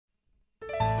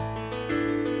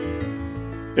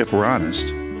If we're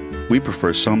honest, we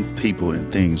prefer some people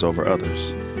and things over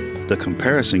others. The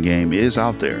comparison game is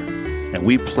out there, and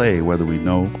we play whether we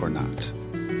know or not.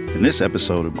 In this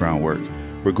episode of Groundwork,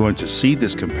 we're going to see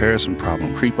this comparison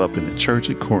problem creep up in the church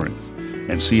at Corinth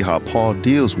and see how Paul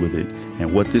deals with it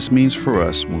and what this means for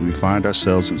us when we find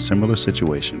ourselves in similar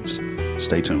situations.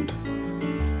 Stay tuned.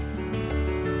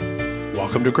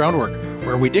 Welcome to Groundwork,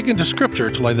 where we dig into Scripture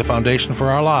to lay the foundation for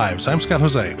our lives. I'm Scott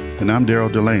Jose. And I'm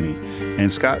Daryl Delaney.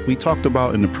 And Scott, we talked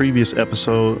about in the previous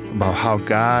episode about how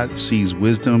God sees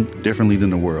wisdom differently than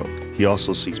the world. He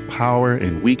also sees power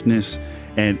and weakness.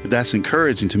 And that's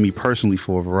encouraging to me personally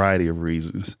for a variety of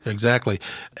reasons. Exactly.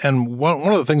 And one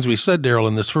of the things we said, Daryl,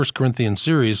 in this First Corinthians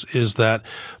series is that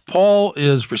Paul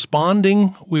is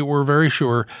responding, we were very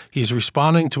sure, he's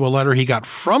responding to a letter he got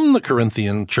from the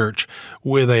Corinthian church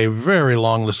with a very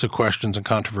long list of questions and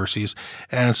controversies.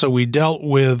 And so we dealt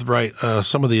with,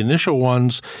 some of the initial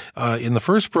ones in the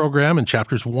first program in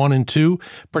chapters 1 and 2,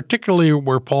 particularly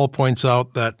where Paul points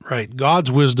out that, God's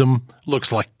wisdom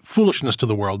looks like foolishness to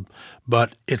the world,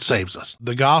 but it saves us.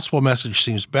 The gospel message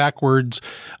seems backwards.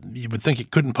 You would think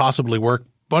it couldn't possibly work,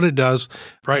 but it does,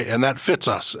 And that fits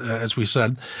us, as we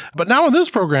said. But now in this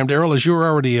program, Daryl, as you were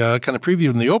already kind of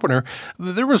previewed in the opener,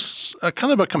 there was a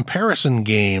kind of a comparison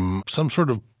game, some sort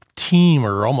of team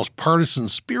or almost partisan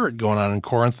spirit going on in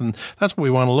Corinth, and that's what we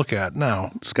want to look at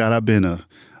now. Scott, I've been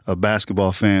a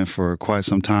basketball fan for quite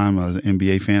some time. I was an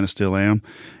NBA fan, I still am.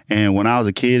 And when I was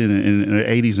a kid in the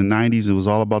 80s and 90s, it was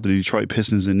all about the Detroit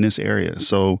Pistons in this area.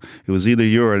 So it was either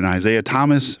you're an Isaiah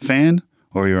Thomas fan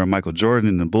or you're a Michael Jordan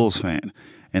and the Bulls fan.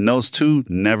 And those two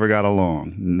never got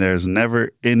along. There's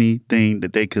never anything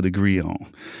that they could agree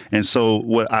on. And so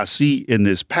what I see in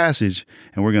this passage,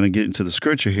 and we're going to get into the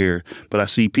scripture here, but I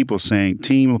see people saying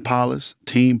Team Apollos,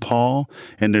 Team Paul,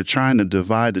 and they're trying to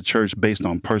divide the church based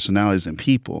on personalities and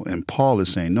people. And Paul is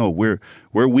saying, no, we're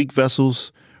weak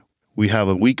vessels. We have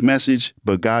a weak message,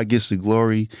 but God gets the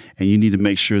glory, and you need to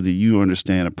make sure that you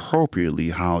understand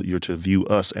appropriately how you're to view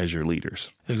us as your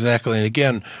leaders. Exactly. And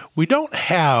again, we don't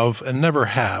have, and never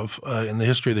have, in the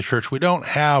history of the church, we don't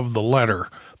have the letter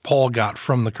Paul got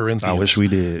from the Corinthians. I wish we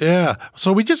did. Yeah.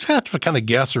 So we just have to kind of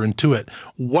guess or intuit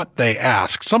what they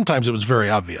asked. Sometimes it was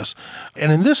very obvious.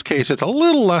 And in this case, it's a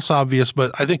little less obvious,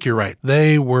 but I think you're right.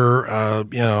 They were,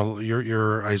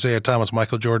 your Isaiah Thomas,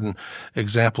 Michael Jordan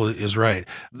example is right.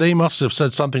 They must have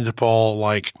said something to Paul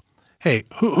like, hey,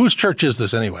 whose church is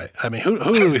this anyway? I mean, who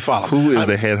do we follow? Who is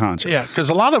the head honcho? Yeah,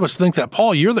 because a lot of us think that,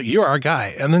 Paul, you're our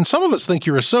guy. And then some of us think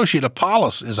your associate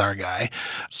Apollos is our guy.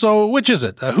 So which is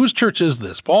it? Whose church is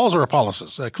this? Paul's or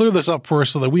Apollos's? Clear this up for us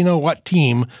so that we know what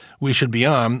team we should be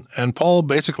on. And Paul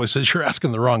basically says you're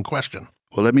asking the wrong question.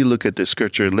 Well, let me look at this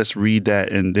scripture. Let's read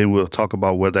that, and then we'll talk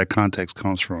about where that context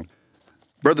comes from.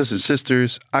 Brothers and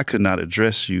sisters, I could not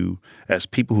address you as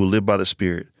people who live by the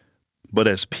Spirit, but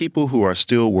as people who are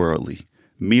still worldly,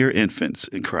 mere infants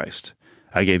in Christ.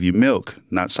 I gave you milk,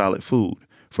 not solid food,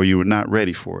 for you were not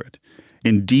ready for it.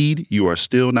 Indeed, you are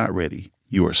still not ready.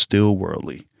 You are still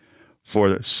worldly.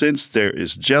 For since there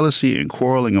is jealousy and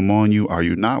quarreling among you, are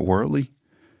you not worldly?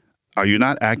 Are you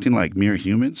not acting like mere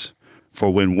humans?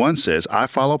 For when one says, I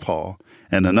follow Paul,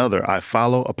 and another, I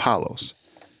follow Apollos,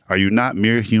 are you not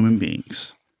mere human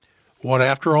beings? What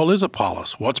after all is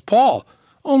Apollos? What's Paul?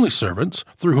 Only servants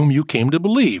through whom you came to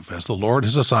believe, as the Lord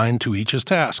has assigned to each his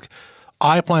task.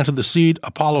 I planted the seed,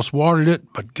 Apollos watered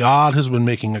it, but God has been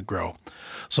making it grow.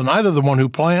 So neither the one who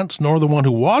plants nor the one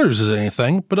who waters is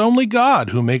anything, but only God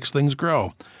who makes things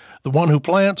grow. The one who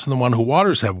plants and the one who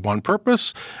waters have one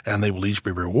purpose, and they will each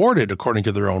be rewarded according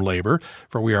to their own labor,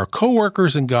 for we are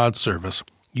co-workers in God's service.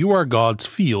 You are God's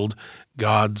field,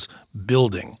 God's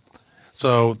building.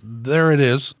 So there it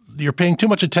is. You're paying too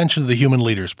much attention to the human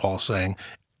leaders, Paul's saying,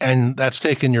 and that's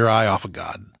taking your eye off of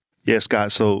God. Yes,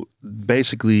 Scott. So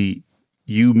basically,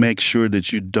 you make sure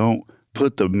that you don't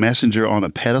put the messenger on a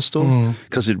pedestal,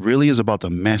 because it really is about the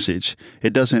message.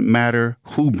 It doesn't matter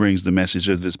who brings the message,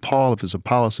 if it's Paul, if it's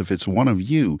Apollos, if it's one of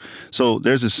you. So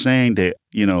there's a saying that,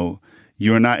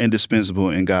 you're not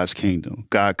indispensable in God's kingdom.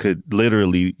 God could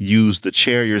literally use the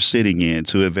chair you're sitting in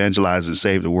to evangelize and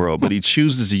save the world, but he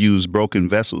chooses to use broken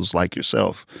vessels like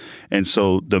yourself. And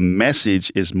so the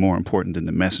message is more important than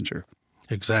the messenger.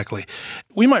 Exactly.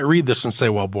 We might read this and say,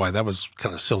 well, boy, that was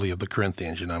kind of silly of the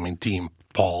Corinthians, Team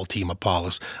Paul, Team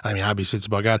Apollos. Obviously it's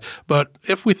about God. But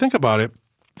if we think about it,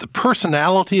 the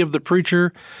personality of the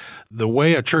preacher, the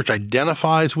way a church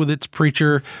identifies with its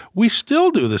preacher, we still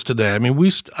do this today.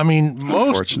 Most,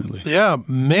 unfortunately,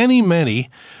 many,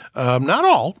 not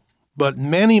all, but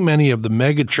many of the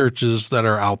mega churches that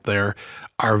are out there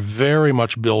are very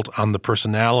much built on the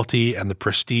personality and the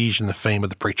prestige and the fame of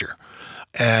the preacher.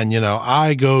 And,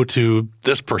 I go to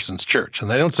this person's church, and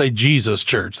they don't say Jesus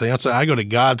church. They don't say, I go to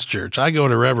God's church. I go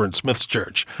to Reverend Smith's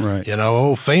church. Right.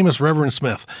 Famous Reverend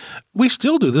Smith. We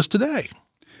still do this today.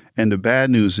 And the bad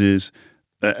news is,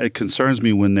 it concerns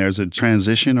me when there's a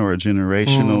transition or a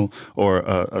generational or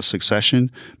a succession,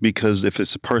 because if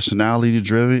it's personality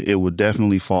driven, it will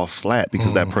definitely fall flat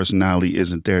because that personality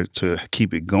isn't there to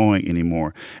keep it going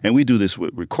anymore. And we do this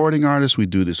with recording artists. We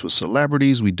do this with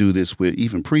celebrities. We do this with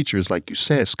even preachers, like you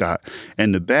said, Scott.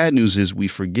 And the bad news is we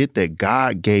forget that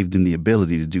God gave them the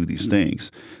ability to do these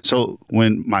things. So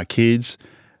when my kids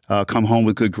come home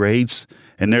with good grades,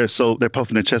 and they're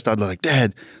puffing their chest out. They're like,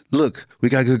 Dad, look, we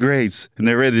got good grades. And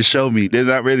they're ready to show me. They're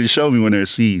not ready to show me when they're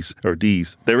C's or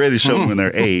D's. They're ready to show me when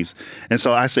they're A's. And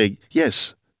so I say,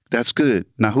 yes, that's good.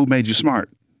 Now, who made you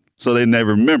smart? So they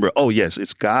never remember, oh, yes,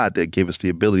 it's God that gave us the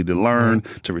ability to learn,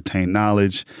 to retain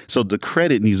knowledge. So the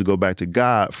credit needs to go back to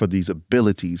God for these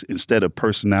abilities instead of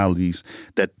personalities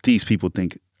that these people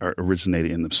think are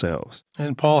originated in themselves.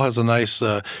 And Paul has a nice,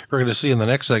 we're going to see in the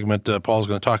next segment, Paul's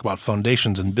going to talk about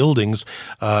foundations and buildings,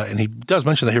 and he does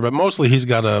mention that here, but mostly he's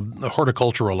got a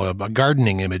horticultural, a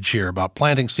gardening image here about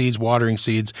planting seeds, watering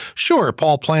seeds. Sure,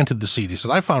 Paul planted the seed. He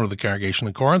said, I founded the congregation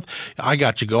in Corinth. I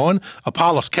got you going.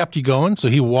 Apollos kept you going, so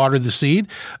he watered the seed.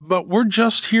 But we're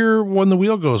just here when the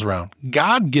wheel goes around.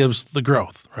 God gives the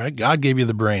growth, right? God gave you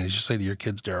the brain, as you say to your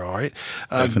kids, Darryl, right?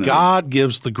 God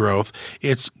gives the growth.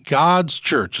 It's God's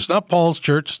church. It's not Paul's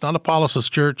church. It's not Apollos'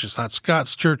 church. It's not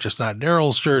Scott's church. It's not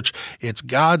Darryl's church. It's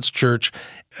God's church.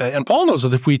 And Paul knows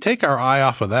that if we take our eye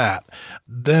off of that,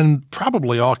 then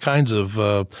probably all kinds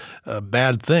of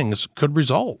bad things could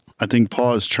result. I think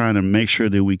Paul is trying to make sure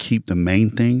that we keep the main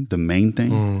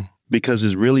thing, because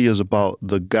it really is about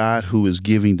the God who is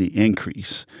giving the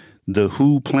increase. The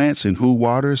who plants and who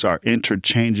waters are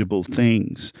interchangeable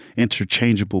things,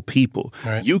 interchangeable people.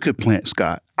 Right. You could plant,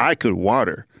 Scott. I could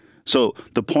water. So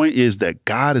the point is that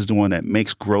God is the one that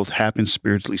makes growth happen,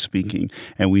 spiritually speaking,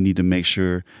 and we need to make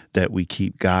sure that we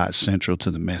keep God central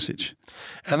to the message.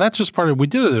 And that's just part of, we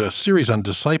did a series on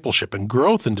discipleship and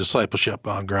growth in discipleship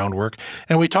on Groundwork,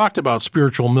 and we talked about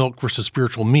spiritual milk versus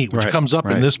spiritual meat, which comes up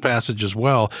in this passage as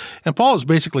well. And Paul is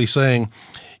basically saying,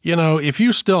 if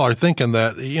you still are thinking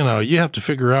that, you have to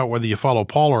figure out whether you follow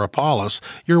Paul or Apollos,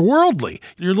 you're worldly.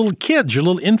 You're little kids. You're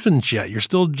little infants yet. You're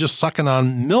still just sucking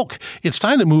on milk. It's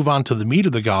time to move on to the meat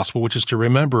of the gospel, which is to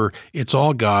remember it's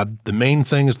all God. The main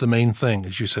thing is the main thing.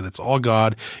 As you said, it's all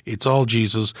God. It's all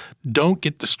Jesus. Don't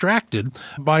get distracted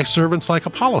by servants like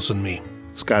Apollos and me.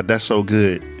 Scott, that's so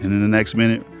good. And in the next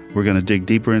minute, we're going to dig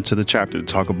deeper into the chapter to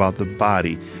talk about the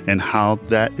body and how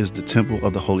that is the temple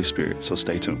of the Holy Spirit. So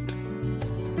stay tuned.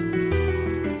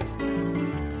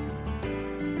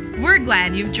 We're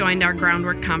glad you've joined our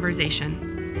Groundwork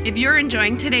conversation. If you're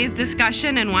enjoying today's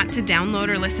discussion and want to download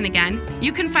or listen again,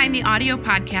 you can find the audio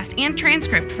podcast and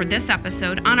transcript for this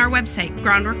episode on our website,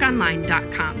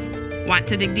 groundworkonline.com. Want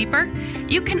to dig deeper?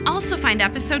 You can also find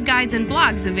episode guides and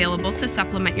blogs available to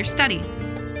supplement your study.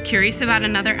 Curious about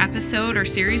another episode or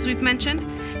series we've mentioned?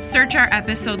 Search our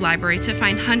episode library to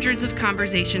find hundreds of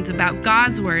conversations about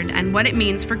God's Word and what it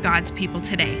means for God's people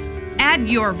today. Add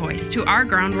your voice to our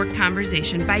Groundwork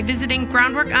conversation by visiting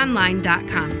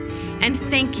groundworkonline.com. And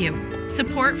thank you.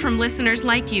 Support from listeners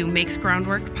like you makes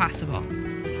Groundwork possible.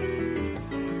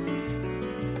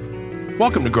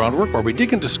 Welcome to Groundwork, where we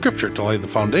dig into Scripture to lay the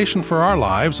foundation for our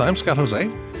lives. I'm Scott Jose.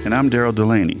 And I'm Darryl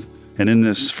Delaney. And in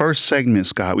this first segment,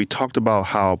 Scott, we talked about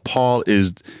how Paul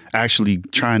is actually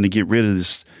trying to get rid of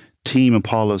this Team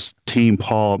Apollos, Team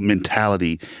Paul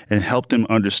mentality and help them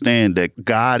understand that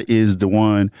God is the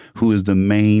one who is the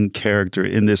main character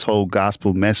in this whole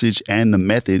gospel message and the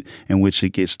method in which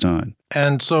it gets done.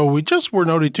 And so we just were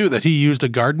noting, too, that he used a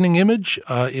gardening image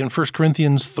in 1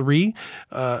 Corinthians 3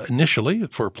 initially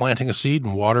for planting a seed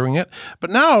and watering it.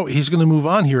 But now he's going to move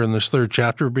on here in this third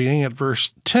chapter, beginning at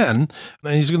verse 10,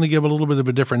 and he's going to give a little bit of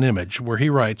a different image where he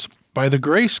writes, "By the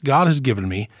grace God has given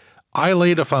me, I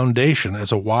laid a foundation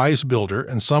as a wise builder,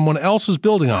 and someone else is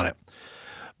building on it.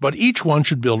 But each one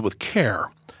should build with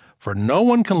care, for no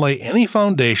one can lay any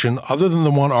foundation other than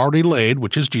the one already laid,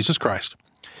 which is Jesus Christ.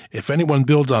 If anyone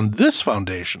builds on this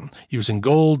foundation, using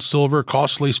gold, silver,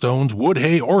 costly stones, wood,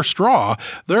 hay, or straw,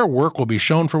 their work will be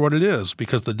shown for what it is,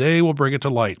 because the day will bring it to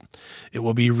light. It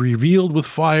will be revealed with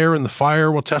fire, and the fire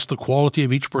will test the quality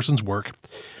of each person's work.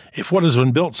 If what has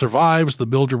been built survives, the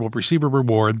builder will receive a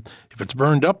reward. If it's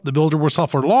burned up, the builder will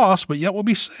suffer loss, but yet will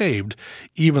be saved,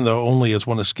 even though only as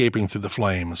one escaping through the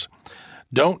flames.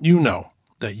 Don't you know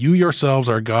that you yourselves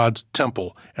are God's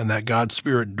temple, and that God's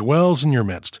Spirit dwells in your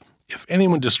midst? if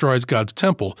anyone destroys God's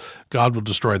temple, God will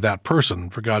destroy that person,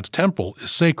 for God's temple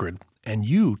is sacred, and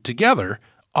you together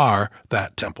are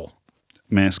that temple.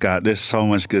 Man, Scott, there's so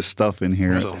much good stuff in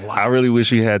here. There's a lot. I really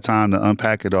wish we had time to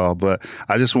unpack it all, but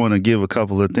I just want to give a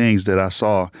couple of things that I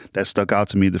saw that stuck out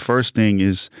to me. The first thing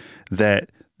is that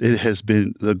it has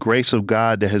been the grace of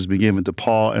God that has been given to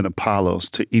Paul and Apollos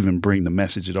to even bring the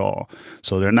message at all.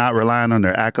 So they're not relying on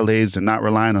their accolades. They're not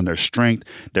relying on their strength.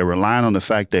 They're relying on the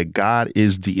fact that God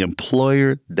is the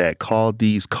employer that called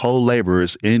these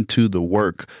co-laborers into the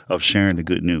work of sharing the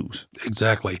good news.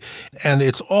 Exactly. And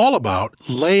it's all about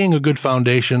laying a good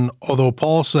foundation, although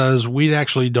Paul says we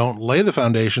actually don't lay the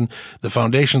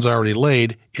foundation's already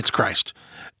laid, it's Christ.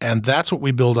 And that's what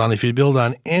we build on. If you build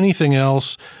on anything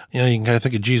else, you can kind of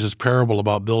think of Jesus' parable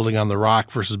about building on the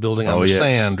rock versus building on the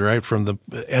sand, right? From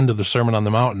the end of the Sermon on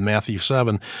the Mount in Matthew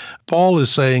 7. Paul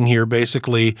is saying here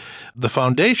basically the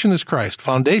foundation is Christ.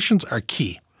 Foundations are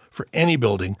key for any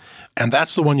building, and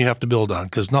that's the one you have to build on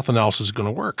because nothing else is going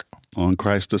to work. On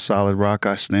Christ the solid rock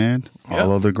I stand.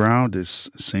 All other ground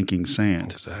is sinking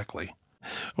sand. Exactly.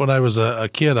 When I was a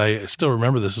kid, I still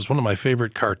remember this. It's one of my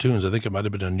favorite cartoons. I think it might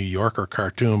have been a New Yorker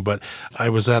cartoon, but I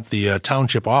was at the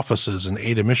township offices in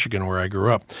Ada, Michigan, where I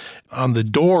grew up. On the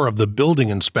door of the building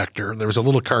inspector, there was a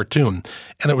little cartoon,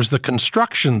 and it was the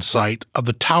construction site of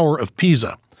the Tower of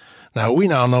Pisa. Now, we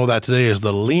now know that today as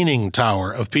the Leaning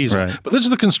Tower of Pisa. Right. But this is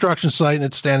the construction site, and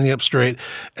it's standing up straight.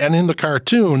 And in the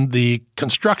cartoon, the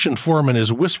construction foreman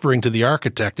is whispering to the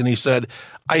architect, and he said,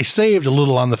 I saved a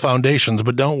little on the foundations,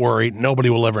 but don't worry, nobody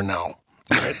will ever know.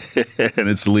 Right? And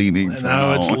it's leaning. And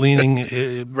now it's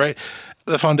leaning, right?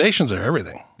 The foundations are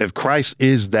everything. If Christ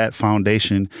is that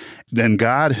foundation, then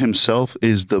God himself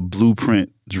is the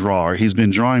blueprint drawer. He's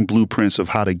been drawing blueprints of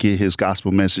how to get his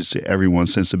gospel message to everyone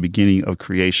since the beginning of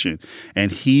creation.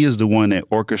 And he is the one that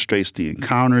orchestrates the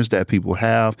encounters that people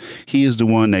have. He is the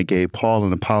one that gave Paul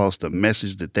and Apollos the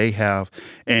message that they have.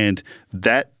 And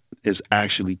that is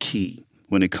actually key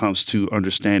when it comes to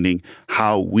understanding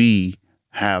how we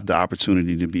have the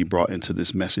opportunity to be brought into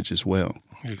this message as well.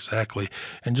 Exactly.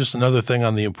 And just another thing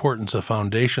on the importance of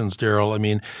foundations, Daryl. I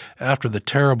mean, after the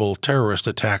terrible terrorist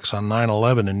attacks on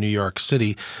 9/11 in New York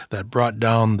City that brought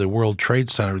down the World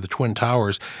Trade Center, the Twin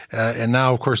Towers, and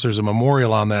now, of course, there's a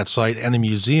memorial on that site and a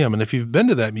museum. And if you've been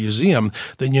to that museum,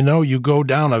 then you go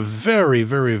down a very,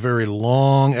 very, very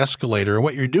long escalator. And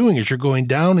what you're doing is you're going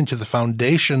down into the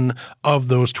foundation of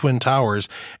those Twin Towers.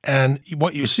 And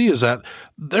what you see is that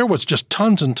there was just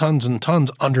tons and tons and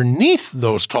tons underneath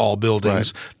those tall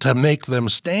buildings to make them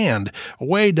stand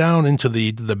way down into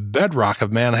the bedrock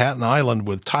of Manhattan Island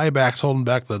with tiebacks holding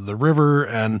back the river.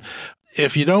 And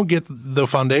if you don't get the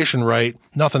foundation right,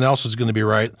 nothing else is going to be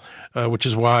right, which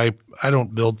is why I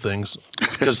don't build things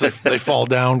because they fall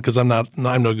down because I'm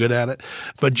no good at it.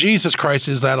 But Jesus Christ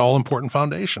is that all-important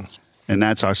foundation. And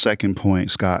that's our second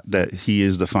point, Scott, that he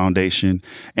is the foundation.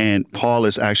 And Paul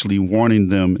is actually warning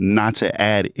them not to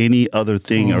add any other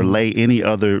thing or lay any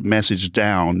other message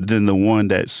down than the one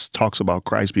that talks about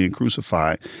Christ being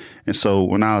crucified. And so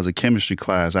when I was in chemistry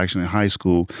class, actually in high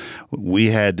school, we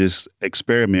had this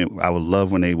experiment. I would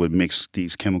love when they would mix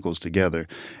these chemicals together.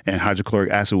 And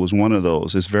hydrochloric acid was one of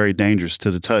those. It's very dangerous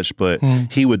to the touch, but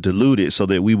he would dilute it so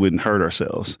that we wouldn't hurt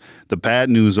ourselves. The bad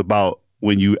news about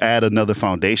when you add another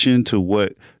foundation to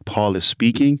what Paul is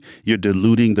speaking, you're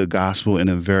diluting the gospel in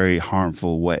a very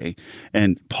harmful way.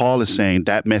 And Paul is saying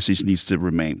that message needs to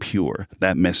remain pure.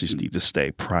 That message needs to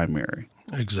stay primary.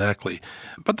 Exactly.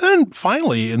 But then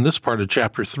finally, in this part of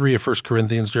chapter 3 of 1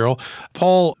 Corinthians, Daryl,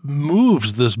 Paul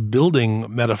moves this building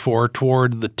metaphor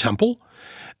toward the temple.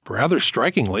 Rather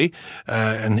strikingly,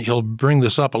 and he'll bring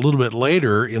this up a little bit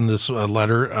later in this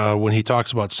letter when he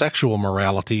talks about sexual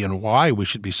morality and why we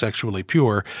should be sexually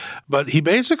pure. But he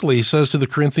basically says to the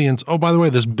Corinthians, oh, by the way,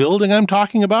 this building I'm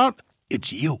talking about,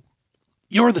 it's you.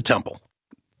 You're the temple.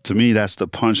 To me, that's the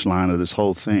punchline of this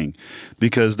whole thing,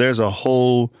 because there's a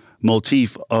whole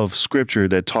motif of scripture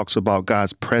that talks about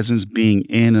God's presence being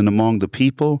in and among the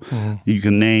people. You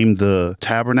can name the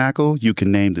tabernacle. You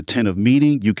can name the tent of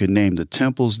meeting. You can name the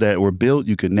temples that were built.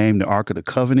 You can name the Ark of the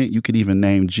Covenant. You could even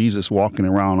name Jesus walking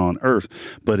around on earth.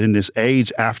 But in this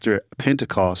age after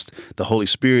Pentecost, the Holy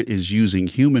Spirit is using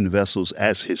human vessels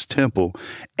as his temple.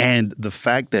 And the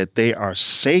fact that they are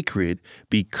sacred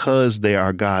because they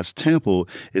are God's temple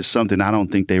is something I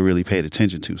don't think they really paid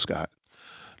attention to, Scott.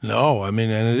 No, I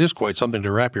mean, and it is quite something to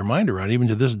wrap your mind around, even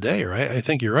to this day, right? I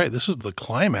think you're right. This is the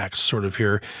climax sort of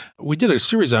here. We did a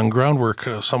series on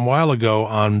Groundwork some while ago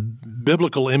on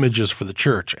biblical images for the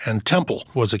church, and temple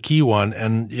was a key one.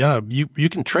 And yeah, you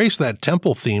can trace that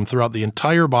temple theme throughout the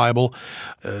entire Bible.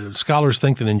 Scholars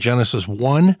think that in Genesis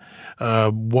 1,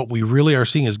 what we really are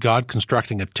seeing is God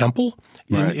constructing a temple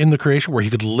in the creation where he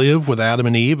could live with Adam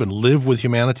and Eve and live with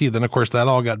humanity. Then, of course, that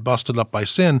all got busted up by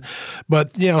sin.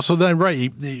 But, so then,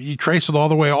 right, you trace it all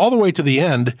the way to the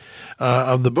end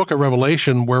of the book of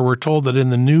Revelation, where we're told that in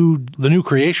the new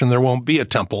creation there won't be a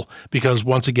temple, because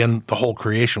once again the whole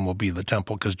creation will be the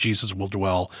temple, because Jesus will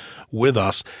dwell with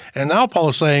us. And now Paul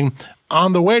is saying,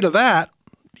 on the way to that,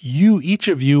 each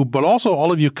of you, but also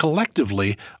all of you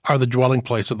collectively, are the dwelling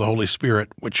place of the Holy Spirit,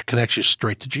 which connects you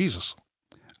straight to Jesus.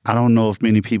 I don't know if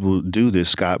many people do this,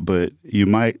 Scott, but you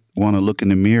might want to look in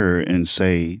the mirror and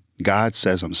say, God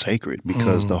says I'm sacred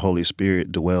because the Holy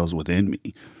Spirit dwells within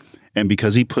me. And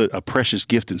because he put a precious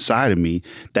gift inside of me,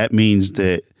 that means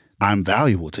that I'm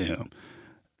valuable to him.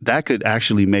 That could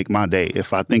actually make my day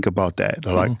if I think about that.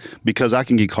 Like, because I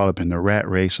can get caught up in the rat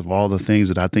race of all the things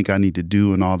that I think I need to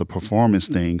do and all the performance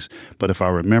things. But if I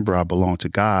remember I belong to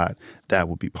God, that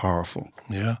would be powerful.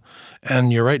 Yeah.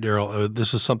 And you're right, Daryl.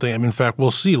 This is something, in fact,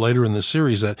 we'll see later in this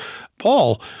series that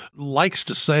Paul likes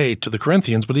to say to the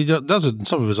Corinthians, but he does it in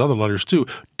some of his other letters too.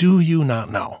 Do you not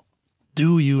know?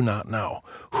 Do you not know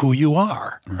who you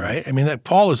are, right? I mean, that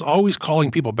Paul is always calling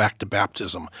people back to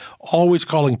baptism, always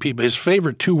calling people, his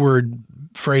favorite two-word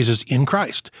phrase is in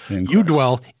Christ. You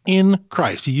dwell in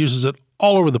Christ. He uses it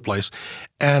all over the place.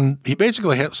 And he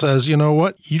basically says, you know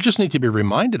what? You just need to be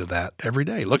reminded of that every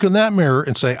day. Look in that mirror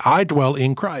and say, I dwell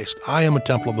in Christ. I am a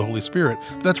temple of the Holy Spirit.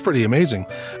 That's pretty amazing.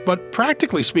 But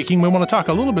practically speaking, we want to talk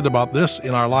a little bit about this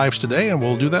in our lives today, and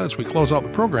we'll do that as we close out the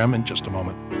program in just a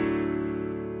moment.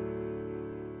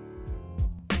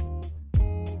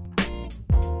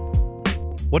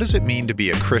 What does it mean to be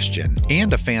a Christian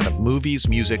and a fan of movies,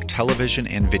 music, television,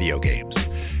 and video games?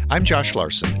 I'm Josh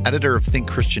Larson, editor of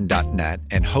thinkchristian.net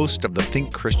and host of the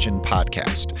Think Christian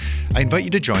podcast. I invite you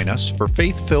to join us for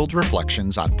faith-filled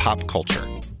reflections on pop culture.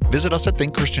 Visit us at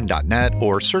thinkchristian.net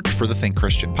or search for the Think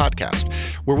Christian podcast,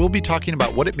 where we'll be talking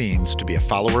about what it means to be a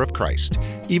follower of Christ,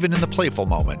 even in the playful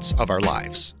moments of our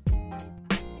lives.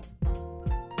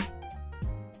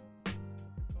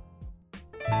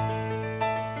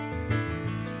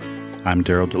 I'm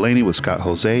Daryl Delaney with Scott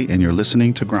Jose, and you're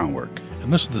listening to Groundwork.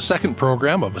 And this is the second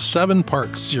program of a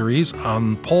 7-part series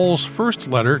on Paul's first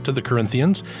letter to the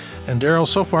Corinthians. And Daryl,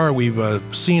 so far we've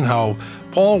seen how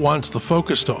Paul wants the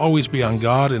focus to always be on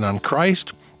God and on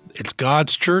Christ. It's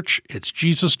God's church. It's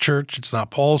Jesus' church. It's not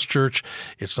Paul's church.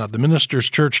 It's not the minister's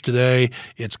church today.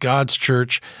 It's God's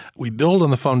church. We build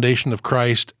on the foundation of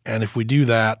Christ, and if we do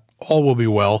that, all will be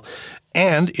well.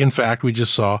 And, in fact, we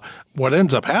just saw what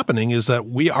ends up happening is that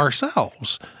we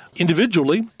ourselves,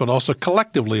 individually, but also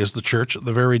collectively as the church,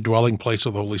 the very dwelling place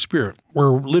of the Holy Spirit.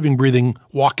 We're living, breathing,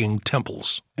 walking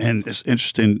temples. And it's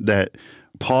interesting that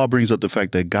Paul brings up the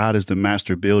fact that God is the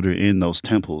master builder in those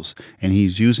temples, and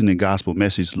he's using the gospel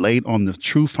message laid on the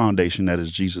true foundation that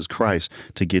is Jesus Christ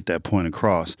to get that point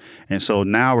across. And so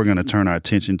now we're going to turn our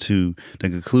attention to the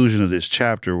conclusion of this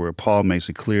chapter, where Paul makes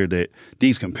it clear that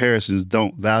these comparisons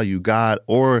don't value God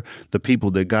or the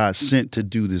people that God sent to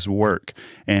do this work,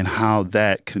 and how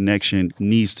that connection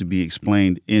needs to be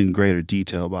explained in greater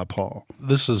detail by Paul.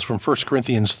 This is from 1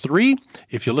 Corinthians 3.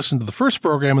 If you listen to the first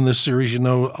program in this series, you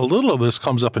know a little of this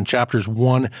comes up in chapters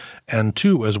 1 and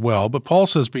 2 as well. But Paul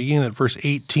says, beginning at verse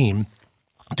 18,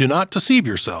 do not deceive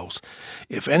yourselves.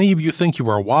 If any of you think you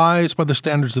are wise by the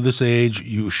standards of this age,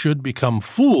 you should become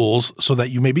fools so that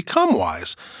you may become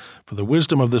wise. For the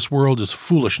wisdom of this world is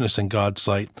foolishness in God's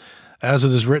sight. As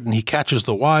it is written, he catches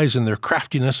the wise in their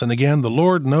craftiness. And again, the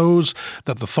Lord knows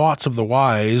that the thoughts of the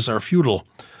wise are futile.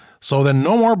 So then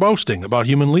no more boasting about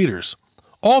human leaders.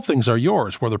 All things are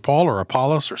yours, whether Paul or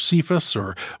Apollos or Cephas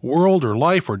or world or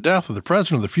life or death or the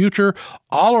present or the future,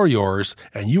 all are yours,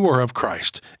 and you are of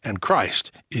Christ, and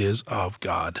Christ is of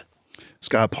God.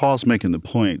 Scott, Paul's making the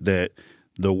point that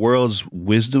the world's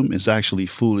wisdom is actually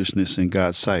foolishness in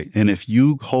God's sight. And if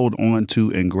you hold on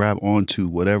to and grab onto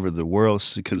whatever the world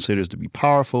considers to be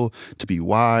powerful, to be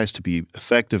wise, to be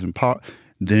effective and powerful,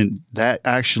 then that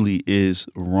actually is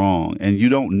wrong. And you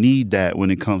don't need that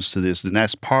when it comes to this. And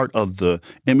that's part of the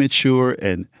immature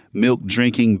and milk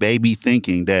drinking baby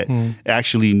thinking that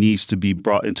actually needs to be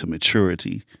brought into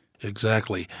maturity.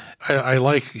 Exactly. I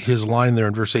like his line there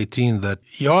in verse 18 that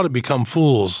you ought to become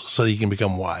fools so you can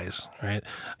become wise, right?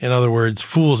 In other words,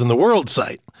 fools in the world's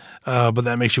sight, but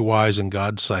that makes you wise in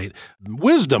God's sight.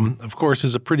 Wisdom, of course,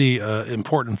 is a pretty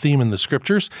important theme in the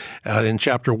Scriptures. In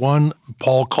chapter 1,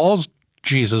 Paul calls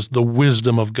Jesus the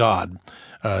wisdom of God.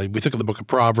 We think of the book of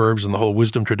Proverbs and the whole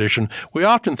wisdom tradition. We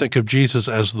often think of Jesus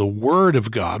as the Word of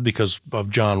God because of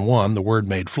John 1, the Word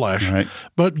made flesh. Right.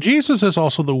 But Jesus is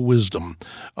also the wisdom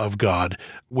of God,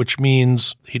 which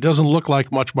means he doesn't look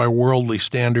like much by worldly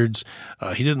standards.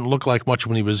 He didn't look like much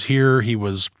when he was here. He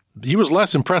was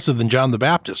less impressive than John the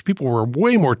Baptist. People were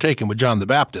way more taken with John the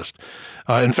Baptist.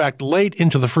 In fact, late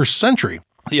into the first century,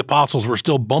 the apostles were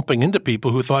still bumping into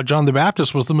people who thought John the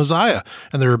Baptist was the Messiah,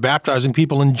 and they were baptizing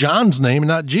people in John's name and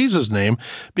not Jesus' name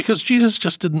because Jesus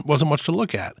just wasn't much to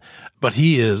look at. But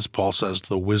he is, Paul says,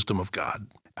 the wisdom of God.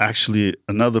 Actually,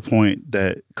 another point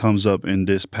that comes up in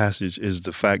this passage is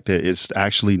the fact that it's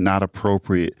actually not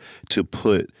appropriate to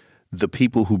put the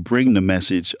people who bring the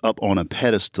message up on a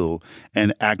pedestal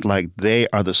and act like they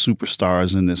are the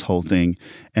superstars in this whole thing.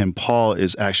 And Paul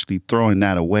is actually throwing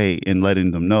that away and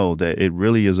letting them know that it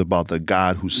really is about the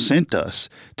God who sent us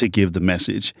to give the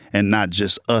message and not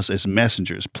just us as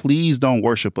messengers. Please don't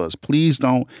worship us. Please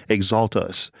don't exalt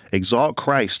us. Exalt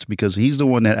Christ because he's the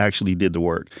one that actually did the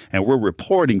work. And we're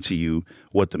reporting to you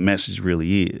what the message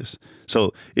really is.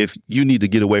 So if you need to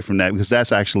get away from that, because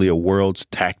that's actually a world's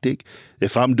tactic.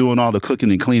 If I'm doing all the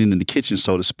cooking and cleaning in the kitchen,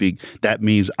 so to speak, that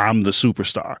means I'm the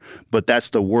superstar. But that's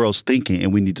the world's thinking,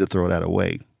 and we need to throw that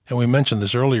away. And we mentioned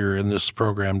this earlier in this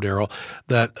program, Daryl,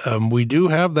 that we do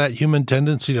have that human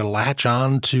tendency to latch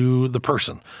on to the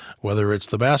person, whether it's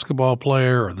the basketball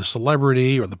player or the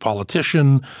celebrity or the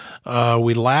politician.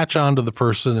 We latch on to the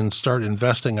person and start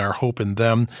investing our hope in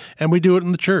them, and we do it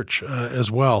in the church as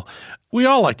well. We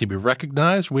all like to be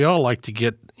recognized. We all like to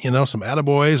get, some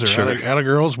attaboys or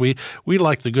attagirls. We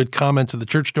like the good comments at the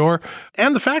church door.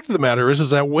 And the fact of the matter is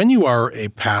that when you are a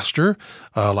pastor,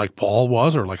 like Paul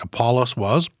was or like Apollos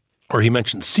was, or he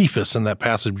mentioned Cephas in that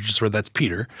passage we just read, that's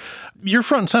Peter, you're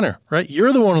front and center, right?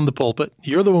 You're the one in the pulpit.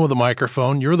 You're the one with the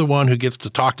microphone. You're the one who gets to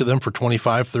talk to them for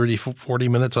 25, 30, 40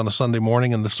 minutes on a Sunday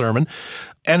morning in the sermon.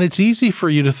 And it's easy for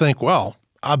you to think, well,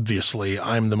 obviously,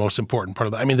 I'm the most important part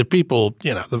of that. I mean, the people,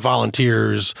 the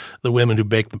volunteers, the women who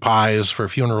bake the pies for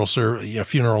funeral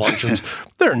luncheons,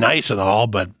 they're nice and all,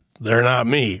 but they're not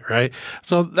me, right?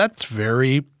 So that's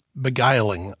very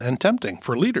beguiling and tempting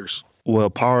for leaders.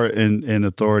 Well, power and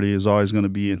authority is always going to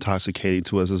be intoxicating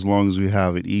to us as long as we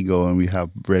have an ego and we have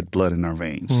red blood in our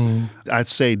veins. I'd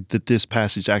say that this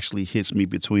passage actually hits me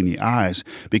between the eyes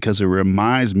because it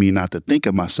reminds me not to think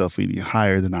of myself any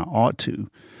higher than I ought to.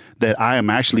 That I am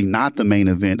actually not the main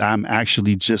event. I'm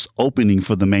actually just opening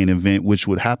for the main event, which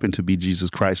would happen to be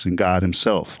Jesus Christ and God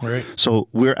himself. Right. So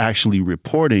we're actually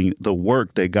reporting the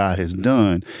work that God has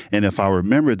done. And if I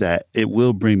remember that, it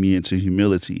will bring me into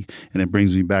humility. And it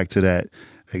brings me back to that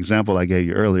example I gave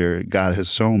you earlier. God has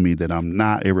shown me that I'm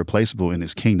not irreplaceable in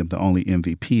his kingdom. The only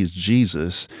MVP is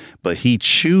Jesus, but he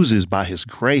chooses by his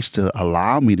grace to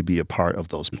allow me to be a part of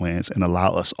those plans and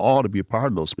allow us all to be a part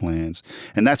of those plans.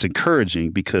 And that's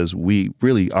encouraging because we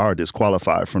really are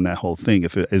disqualified from that whole thing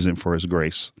if it isn't for his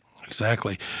grace.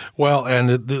 Exactly. Well, and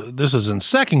this is in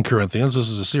 2 Corinthians. This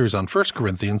is a series on 1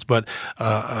 Corinthians, but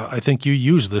I think you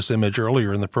used this image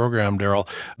earlier in the program, Daryl,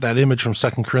 that image from 2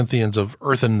 Corinthians of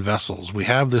earthen vessels. We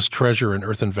have this treasure in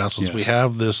earthen vessels. Yes. We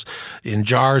have this in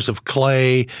jars of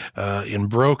clay, in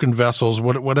broken vessels,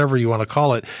 whatever you want to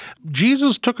call it.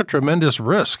 Jesus took a tremendous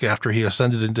risk after he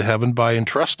ascended into heaven by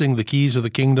entrusting the keys of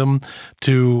the kingdom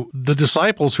to the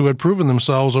disciples who had proven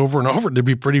themselves over and over to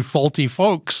be pretty faulty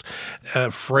folks,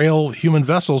 frail human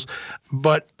vessels,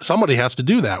 but somebody has to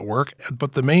do that work.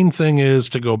 But the main thing is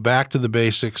to go back to the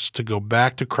basics, to go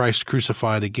back to Christ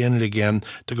crucified again and again,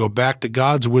 to go back to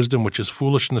God's wisdom, which is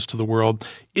foolishness to the world.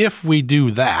 If we do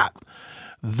that,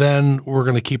 then we're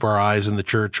going to keep our eyes in the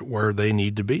church where they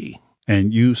need to be.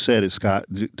 And you said it, Scott,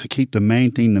 to keep the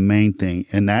main thing,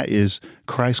 and that is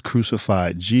Christ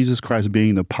crucified, Jesus Christ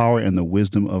being the power and the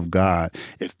wisdom of God.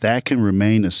 If that can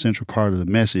remain a central part of the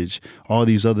message, all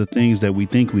these other things that we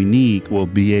think we need will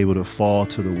be able to fall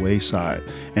to the wayside.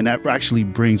 And that actually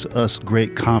brings us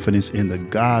great confidence in the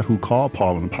God who called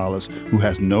Paul and Apollos, who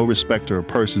has no respecter of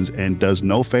persons and does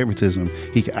no favoritism.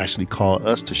 He can actually call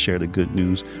us to share the good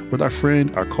news with our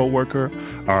friend, our coworker,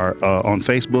 our on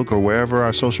Facebook or wherever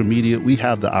our social media. We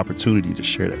have the opportunity to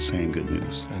share that same good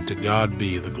news. And to God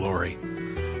be the glory.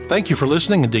 Thank you for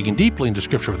listening and digging deeply into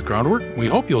Scripture with Groundwork. We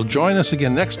hope you'll join us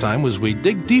again next time as we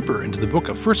dig deeper into the book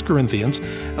of 1 Corinthians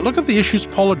and look at the issues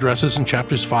Paul addresses in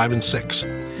chapters 5 and 6.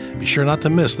 Be sure not to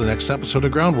miss the next episode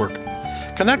of Groundwork.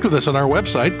 Connect with us at our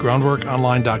website,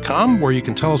 groundworkonline.com, where you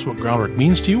can tell us what Groundwork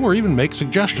means to you or even make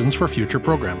suggestions for future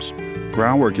programs.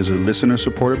 Groundwork is a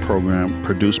listener-supported program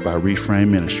produced by Reframe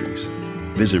Ministries.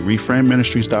 Visit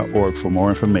reframeministries.org for more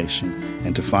information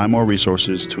and to find more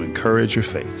resources to encourage your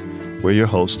faith. We're your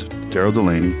hosts, Daryl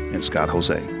Delaney and Scott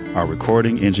Jose. Our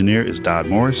recording engineer is Dodd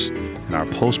Morris, and our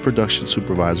post-production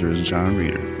supervisor is John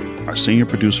Reeder. Our senior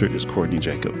producer is Courtney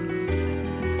Jacob.